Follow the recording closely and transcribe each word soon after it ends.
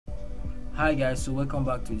Hi guys, so welcome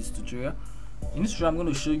back to this tutorial. In this tutorial I'm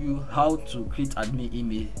going to show you how to create admin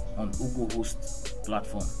email on Whogohost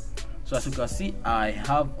platform. So as you can see, I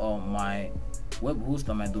have my web host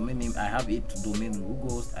and my domain name. I have 8 domain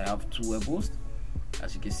Whogohost. I have 2 web hosts.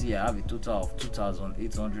 As you can see, I have a total of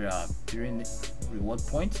 2,803 reward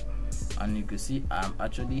points, and you can see I'm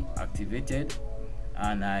actually activated,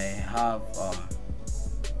 and I have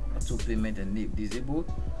auto payment and disabled.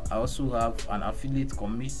 I also have an affiliate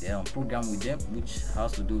program with them, which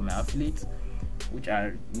has to do with my affiliate, which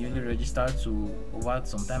I newly registered. So over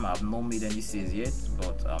some time I have not made any sales yet,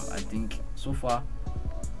 but I think so far,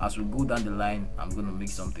 as we go down the line, I'm going to make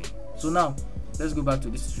something. So now let's go back to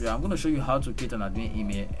this tutorial. I'm going to show you how to create an admin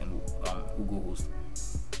email in Whogohost.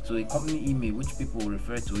 So a company email, which people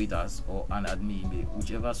refer to it as, or an admin email,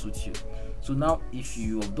 whichever suits you. So now, if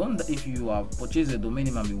you have done that, if you have purchased a domain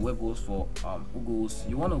name and a web host for Whogohost,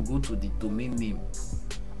 you want to go to the domain name,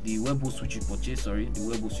 the web host which you purchased. The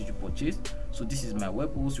web host which you purchased. So this is my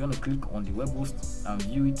web host. You want to click on the web host and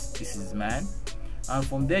view it. This is mine, and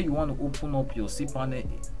from there you want to open up your cPanel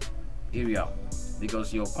area,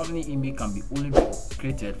 because your company email can be only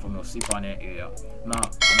created from your cPanel area. Now I'm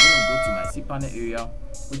going to go to my cPanel area,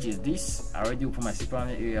 which is this. I already opened my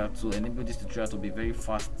cPanel area to enable this tutorial to be very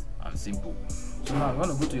fast and simple. So now I'm going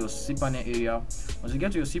to go to your cPanel area. Once you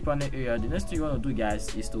get to your cPanel area, the next thing you want to do,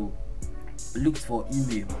 guys, is to look for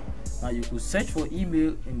email. Now you could search for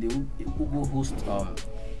email in the Whogohost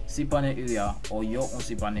cPanel area or your own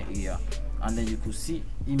cPanel area, and then you could see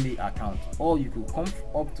email account, or you could come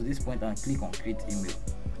up to this point and click on create email.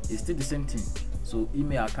 It's still the same thing. So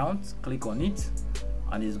email account, click on it,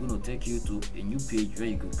 and it's going to take you to a new page where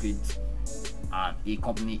you could create a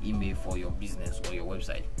company email for your business or your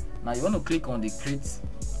website. Now you want to click on the create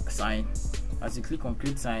sign. As you click on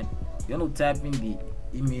create sign, you want to type in the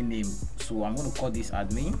email name. So I'm going to call this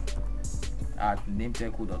admin at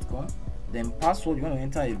nametecho.com. Then password, you want to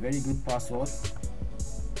enter a very good password.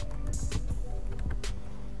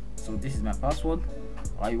 So this is my password.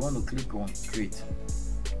 Or you want to click on create.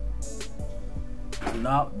 So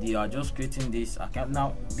now they are just creating this account.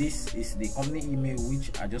 Now this is the company email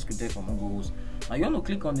which I just created from Whogohost. Now you want to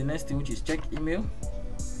click on the next thing, which is check email.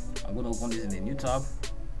 I'm going to open this in a new tab.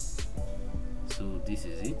 So this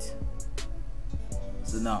is it.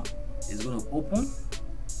 So now it's going to open.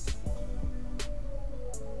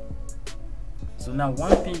 So now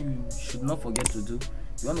one thing you should not forget to do,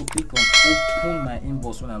 you want to click on open my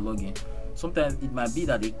inbox when I log in. Sometimes it might be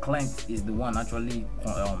that the client is the one actually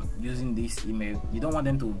using this email. You don't want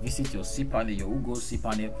them to visit your cPanel, your Whogohost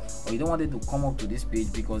cPanel, or you don't want them to come up to this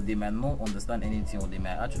page, because they might not understand anything, or they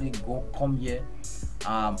might actually come here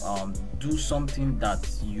do something that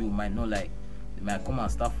you might not like. They might come and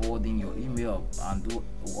start forwarding your email and do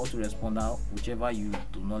autoresponder, whichever you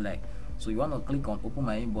do not like. So you want to click on open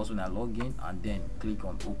my inbox when I log in, and then click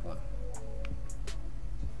on open.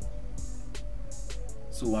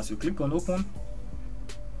 So once you click on open,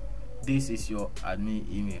 this is your admin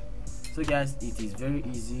email. So guys, it is very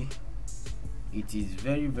easy. It is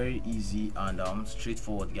very easy and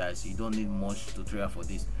straightforward, guys. You don't need much tutorial for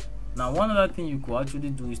this. Now one other thing you could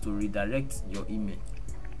actually do is to redirect your email.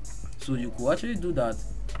 So you could actually do that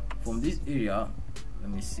from this area.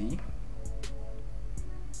 Let me see.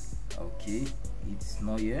 Okay, it's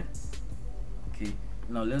not here. Okay,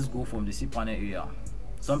 now let's go from the cPanel area.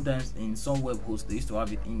 Sometimes in some web hosts they used to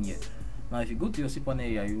have it in here. Now if you go to your cPanel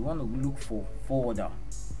area, you want to look for forwarder,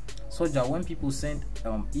 so that when people send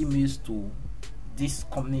emails to this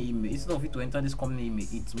company email, instead of it to enter this company email,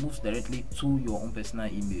 it moves directly to your own personal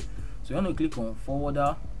email. So you want to click on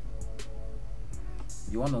forwarder.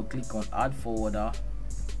 You want to click on add forwarder.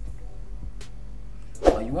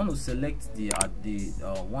 You want to select the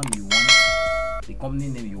one you want, the company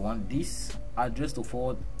name you want, this address to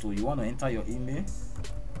forward to. You want to enter your email.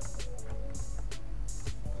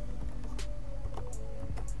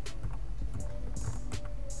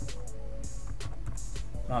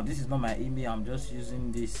 Now this is not my email, I'm just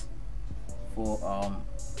using this for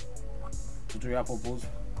tutorial purpose.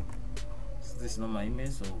 So this is not my email,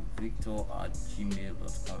 so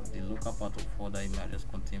victor@gmail.com. the local part of folder email address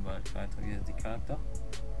contained by the title. Here's the character.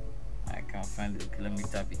 I can't find it. Okay, let me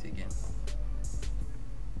type it again.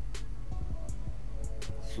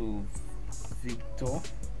 So Victor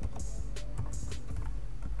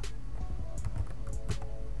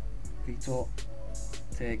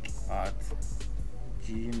Tech at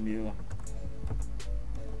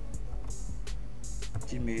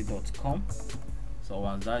gmail.com. So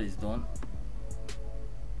once that is done,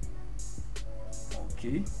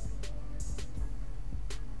 okay,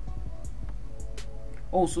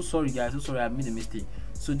 Oh, so sorry guys, so sorry, I made a mistake.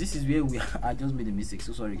 So this is where I just made a mistake,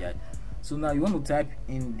 so sorry guys. So now you want to type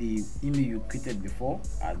in the email you created before,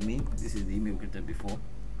 admin. This is the email you created before.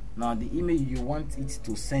 Now the email you want it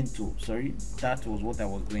to send to, sorry, that was what I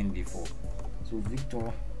was doing before. So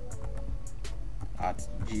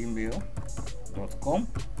victor@gmail.com.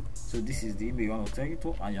 so this is the email you want to take it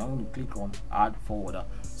to, and you're going to click on add forwarder.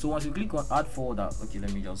 So once you click on add forwarder, okay,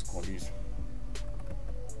 let me just call this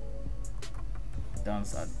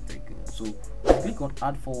dance at take. So click on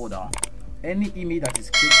add forwarder, any email that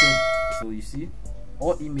is created, so you see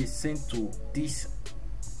all emails sent to this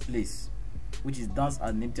place, which is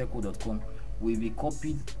dance@nametechco.com, will be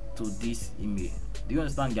copied to this email. Do you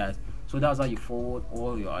understand, guys? So that's how you forward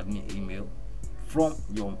all your admin email from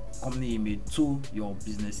your company email to your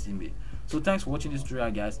business email. So thanks for watching this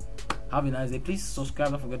tutorial, guys. Have a nice day. Please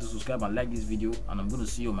subscribe, don't forget to subscribe and like this video, and I'm going to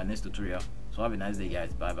see you on my next tutorial. So have a nice day,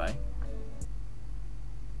 guys. Bye bye.